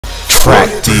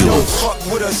TRAKDEALAZ.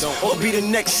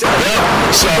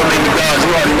 Charlemagne the God, you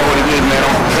already know what it is, man.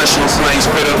 I'm a professional slang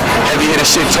spitter, heavy hitter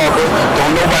shit talker.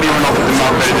 Don't nobody run off with the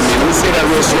mouth better than me. Let me say that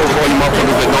real slow for you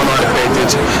motherfuckers that don't know how to pay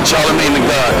attention. Charlemagne the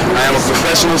God. I am a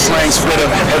professional slang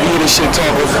spitter, heavy hitter shit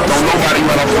talker. Don't nobody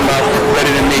run off the mouth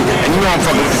better than me. And you know I'm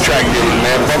fucking with the TRAKDEALAZ,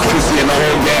 man. Buck 50 and the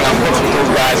whole gang. I'm fucking with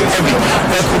those guys. Heavy.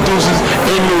 Best producers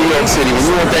in New York City. When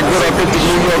you want that good authentic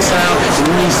New York sound,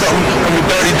 and you need something from the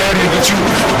dirty to get you,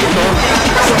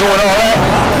 doing all that,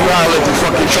 you holler at the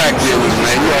fucking TRAKDEALAZ,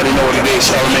 man. You already know what it is.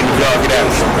 Charlemagne the God, get out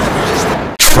of here.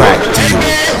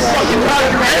 TRAKDEALAZ.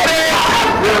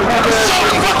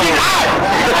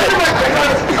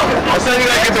 I'm saying you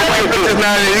gotta get the white bitches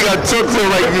now and you gotta talk to them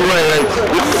like you right. Like,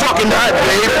 you're fucking hot,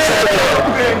 babe.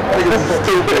 Niggas is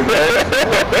stupid, man.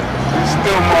 You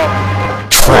still more.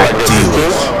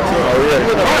 TRAKDEALAZ.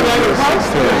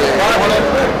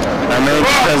 I mean, it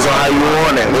depends on how you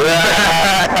want it.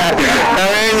 I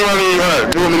mean, you want me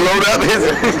to load up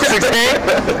his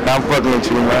 16? Nah, I'm fucking with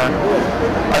you, man.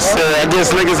 I said, I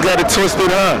guess niggas got it twisted,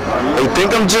 huh? They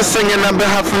think I'm just singing, I've been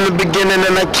hot from the beginning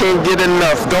and I can't get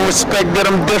enough. Don't respect that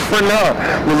I'm different, huh?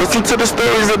 Well, listen to the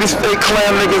stories of these fake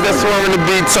clown niggas that's wearing the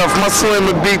beat tough. My slim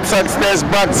with beat tuck, stash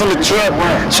box on the truck.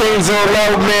 Chains all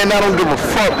out, man, I don't give a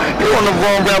fuck. You on the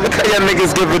wrong route, look how y'all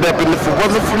niggas give it up. And if it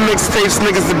wasn't for mixtapes,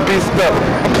 niggas would beefed up.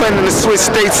 I'm planning to switch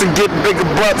states and get bigger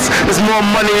butts. There's more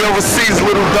money overseas,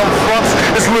 little dumb fucks.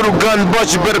 This little gun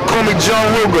bust, you better call me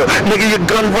John Ruger. Nigga, your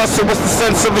gun rustle, what's the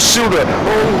sense of a shooter?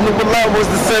 Oh, what was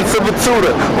the sense of a tutor?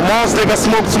 My moms think I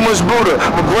smoke too much Buddha.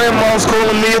 My grandma's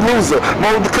calling me a loser.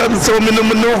 My older cousin told me to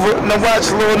maneuver. Now watch,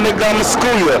 little nigga, I'ma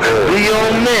school ya. Be your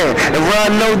own man and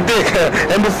ride no dick.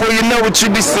 And before you know it,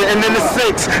 you be sitting in the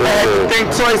 6. I had to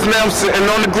think twice, now I'm sitting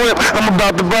on the grip. I'm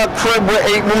about to buy a crib with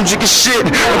 8 rooms, you can shit.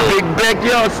 A big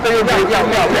backyard, stay up. I'm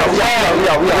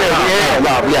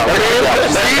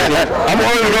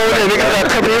always going there. Niggas got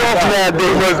cut me off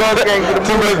nowadays.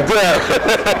 Too much death.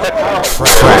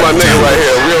 My nigga right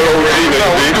here, real OG nigga,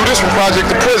 B. Do this from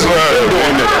Project to Prison. Been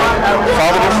doing this.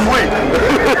 Follow the fleet.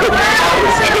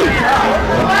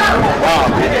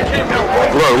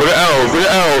 Look, with the L's, with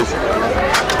the L's.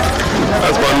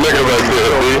 That's my nigga right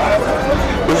there, B.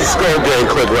 This is Skullgang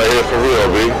clip right here for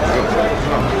real, B.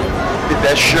 Get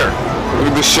that shirt. Look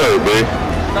at the shirt, B.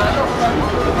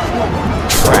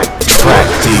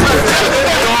 TRAKDEALAZ.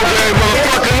 Skullgang,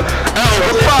 motherfucker. L,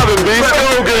 what's poppin', B?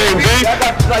 Skullgang, B.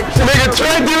 Nigga,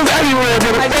 TRAKDEALAZ anywhere,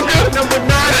 motherfucker. Number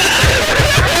 9.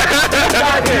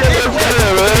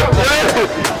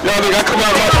 Y'all nigga, I come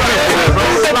out my face, bro.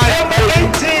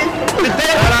 The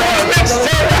day before the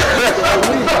mixtape.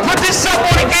 Put this up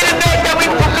on the internet that we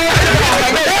promote.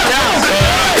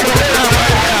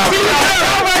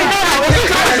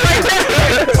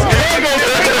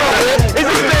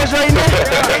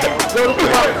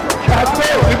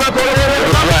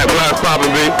 Black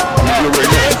poppin', B.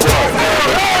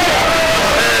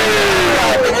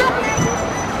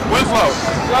 What's up?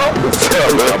 What's up,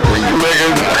 man? Nigga,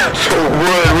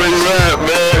 where you at,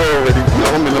 man?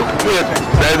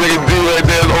 That nigga D right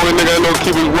there is the only nigga I know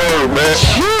keep his word, man.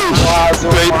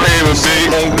 Stay paying, B.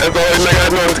 That's the only nigga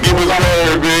I know to keep his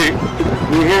word, B.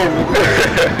 You hear me?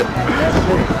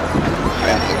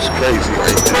 Man, it's crazy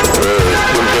right there.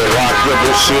 People get locked up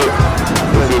and shit.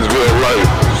 This is real life.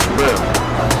 It's real.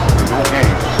 No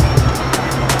games.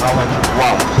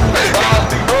 Wow.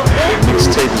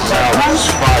 Mixtape is out. It's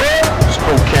fire. It's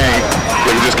cocaine.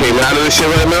 You just came out of this shit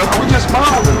right now? We just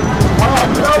mobbing. Alright.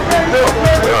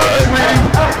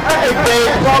 Hey,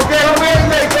 babe.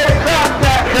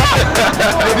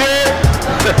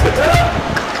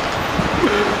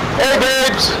 Hey,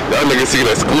 babes. Y'all niggas see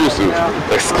that exclusive.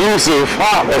 Exclusive.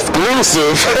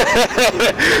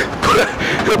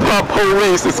 Hip-hop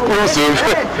police exclusive.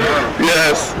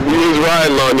 Yes, we was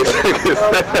riding on these niggas.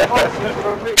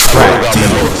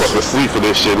 TRAKDEALAZ. Sleep for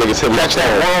this shit. Niggas hit my phone. Catch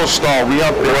that World Star. We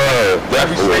up there.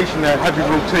 Heavy station, that heavy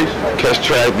rotation. Catch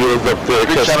TRAKDEALAZ up there.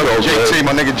 Big shout out to JT,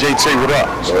 my nigga JT, what up?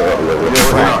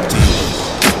 TRAKDEALAZ.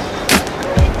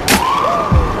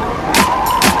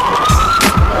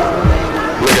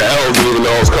 I don't even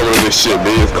know I was coming to this shit, B.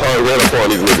 It's calling right up on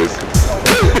these niggas.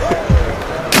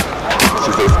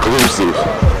 She's exclusive.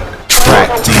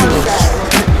 TRAKDEALAZ.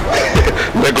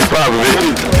 Nigga problem, B.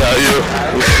 How you?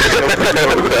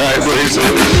 Alright,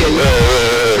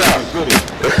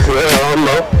 I don't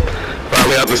know.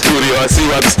 Finally out the studio. I see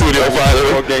you out the studio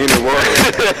finally. All gang in the world.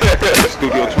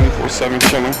 Studio 24/7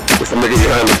 chilling. This nigga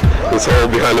behind this whole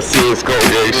behind the scenes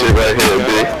Skullgang shit right here, B.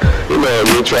 You know what I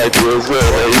mean? TRAKDEALAZ.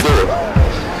 How you doing?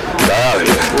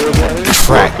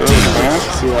 TRAKDEALAZ.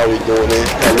 See how we doing here.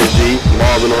 LG,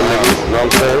 Marvin on niggas, you know what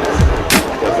I'm saying?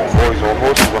 Got the boys No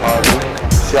horses behind me.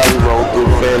 See how we roll through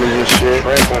families and shit.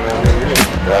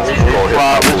 That's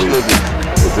five rich niggas.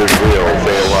 Is this real?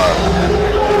 Say it live.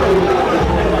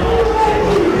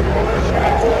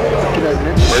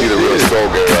 See the real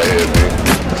Skullgang right here, dude.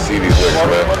 See these niggas,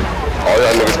 man. All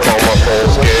y'all niggas call my phone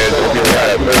scared. Don't be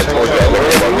mad, man. I told y'all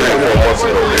niggas about 3 or 4 months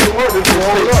ago, dude.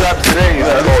 This drop today.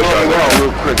 I told y'all niggas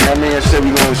real quick. My man said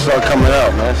we gonna start coming out,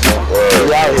 man. So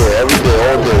we out here every day,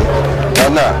 all day.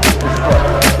 Why not?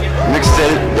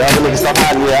 Mixtape. Y'all niggas stop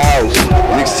hiding in your house.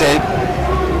 Mixtape.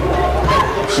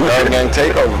 Skullgang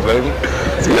Takeover, baby.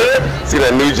 See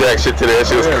that New Jack shit today? That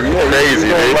shit was crazy,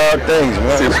 man. A lot of things,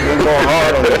 man. We're going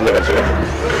hard on this nigga, man.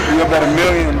 We about 1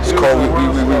 million. It's called we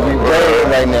brand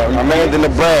right now. My man's in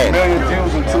the brand. 1 million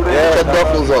views in 2 days. Yeah, get your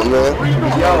duffels up, man.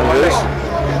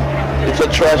 Get your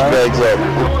trash bags up.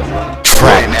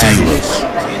 TRAKDEALAZ.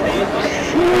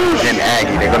 Getting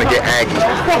Aggie. They're gonna get Aggie.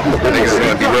 The niggas are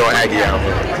gonna be real Aggie out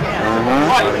here.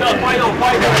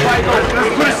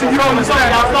 Listen, you don't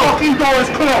understand. Our fucking door is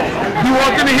closed. You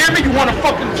want them to hear me? You want to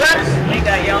fucking text? You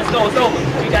got yell. It's over.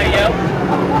 You got yell.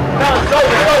 No, it's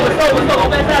over.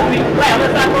 Left side, please.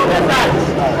 Left side, go left side.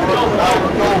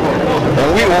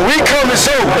 When we come, it's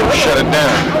over. Shut it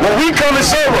down. When we come,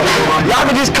 it's over. Y'all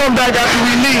can just come back after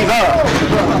we leave, huh?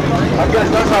 I guess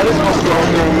that's how this must go.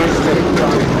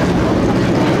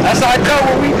 That's how I come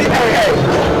when we did. Hey.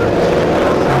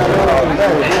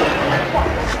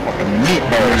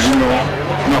 Meatballs, you know.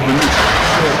 Nothing meat.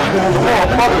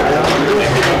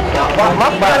 My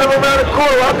friend around the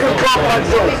corner, I couldn't call my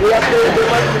joke. See, I said they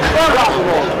might be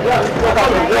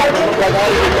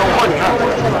no money, huh?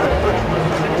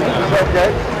 Okay.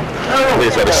 They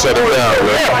just had to shut it down,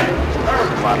 man.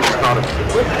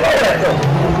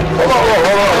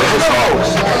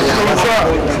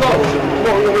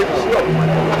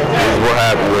 This is what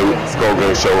happened when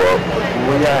Skullgang show up.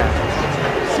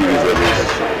 See these niggas.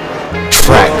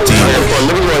 TRAKDEALAZ.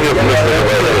 Let me go hear from this nigga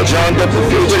right here. John Depp, the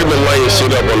future been laying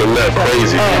shit up on the net,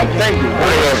 crazy. Thank you. I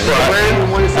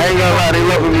ain't gonna lie, they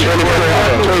love me 24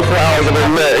 hours in the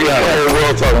net. You got the whole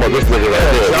world talking about this nigga right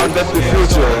here. John Depp, the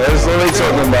future. That's all they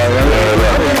talking about, man.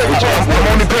 I'm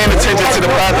only paying attention to the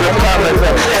positive comments.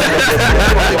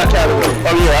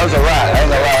 Oh yeah, that was a ride.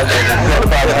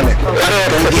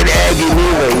 Don't get Aggie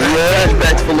neither. Yeah,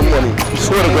 that's full of money.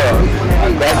 Swear to God.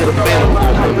 I'm back to the family.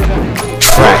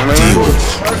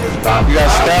 TRAKDEALAZ. You got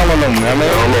style on them, man. I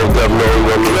don't know if that know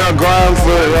what we got grind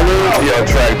for it, I mean. Yeah,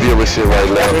 TRAKDEALAZ shit right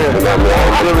now. You know what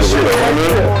I mean? Shit, you know what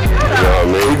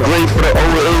I mean? We great for the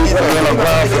over 8s, and then I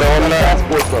grind for the over 9.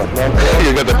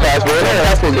 You got the passport?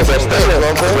 Yeah, passport. That's that stuff.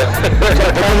 That's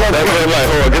very light.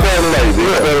 Hold on, get that in the light, dude.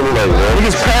 Get that in the light, man.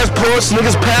 Niggas'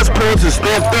 passports is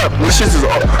stamped up. This shit is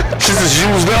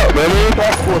used up, man.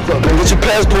 Passports up, man. Get your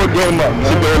passport game up, man.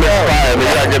 Shit going expired,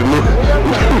 man. You gotta get a new.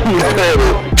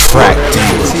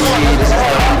 TRAKDEALAZ.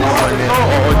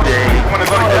 All day.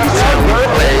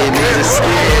 Niggas are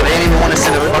scared. They didn't even want to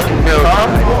sit in the fucking building.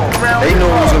 They knew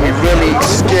it was gonna be really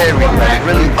scary, like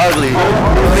really ugly.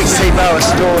 New mixtape out of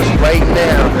stores right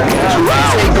now.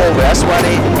 Takeover. That's why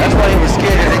they were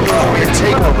scared. They knew it was gonna be a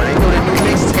takeover. They knew the new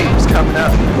mixtape was coming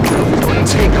out. It's gonna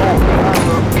take over.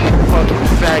 Fucking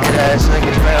faggot ass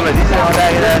niggas, man. Look, these are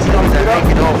faggot ass niggas that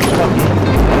make it all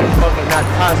fucking not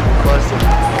possible for us to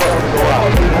fucking go out.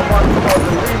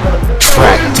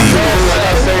 TRAKDEALAZ. Like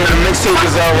I say, the mixtape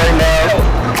is out right now.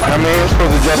 I mean, it's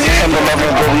supposed to just December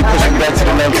 11th, but we pushing back to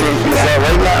the 19th. It's out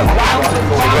right now.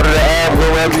 So go to the app, go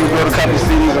wherever you go to copy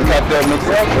CDs and copy that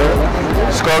mixtape.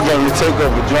 Skullgang, the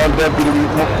Takeover. John Depp, the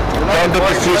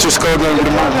future. Skullgang, the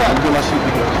movie. I'm doing my shit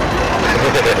together.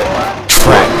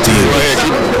 TRAKDEALAZ.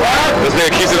 This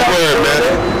nigga keeps his word, man.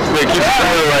 This nigga keeps his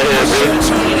word right here, man.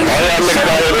 All y'all niggas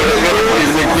out here,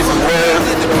 this nigga keeps his word.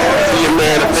 See your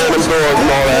man, the phantom doors and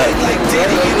all that.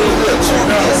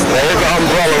 There is an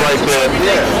umbrella right there.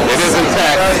 It is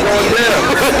intact.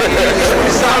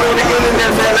 It's out on the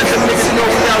internet, man. Let them niggas know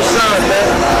we outside, man.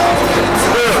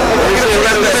 They say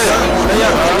let them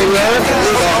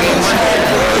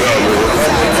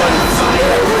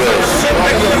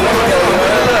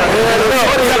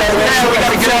we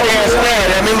gotta get out here and stand.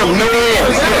 I mean, look, no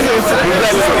ends.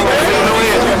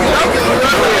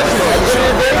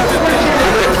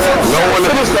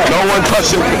 No one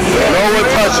touching. No one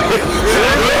touching.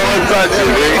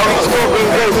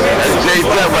 That's Jay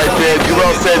Depp right there.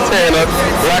 Juelz Santana,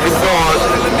 Black and Dawn.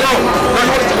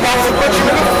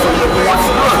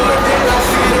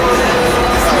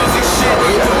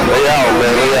 They out,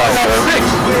 man. They out, man.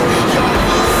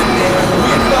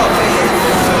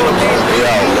 They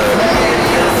out, man.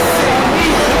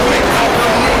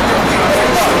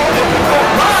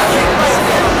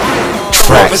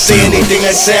 TRAKDEALAZ. rappers say anything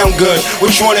that sound good.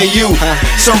 Which one are you?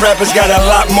 Some rappers got a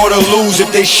lot more to lose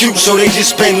if they shoot, so they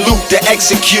just spend loot to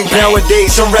execute.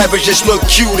 Nowadays, some rappers just look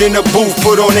cute in the booth,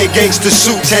 put on their gangster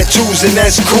suit, tattoos, and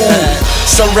that's cool.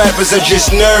 Some rappers are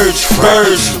just nerds,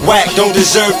 birds, whack, don't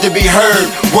deserve to be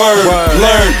heard. Word,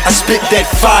 learn, I spit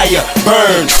that fire,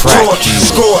 burn, torch,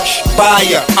 scorch,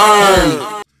 fire,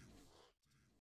 earn.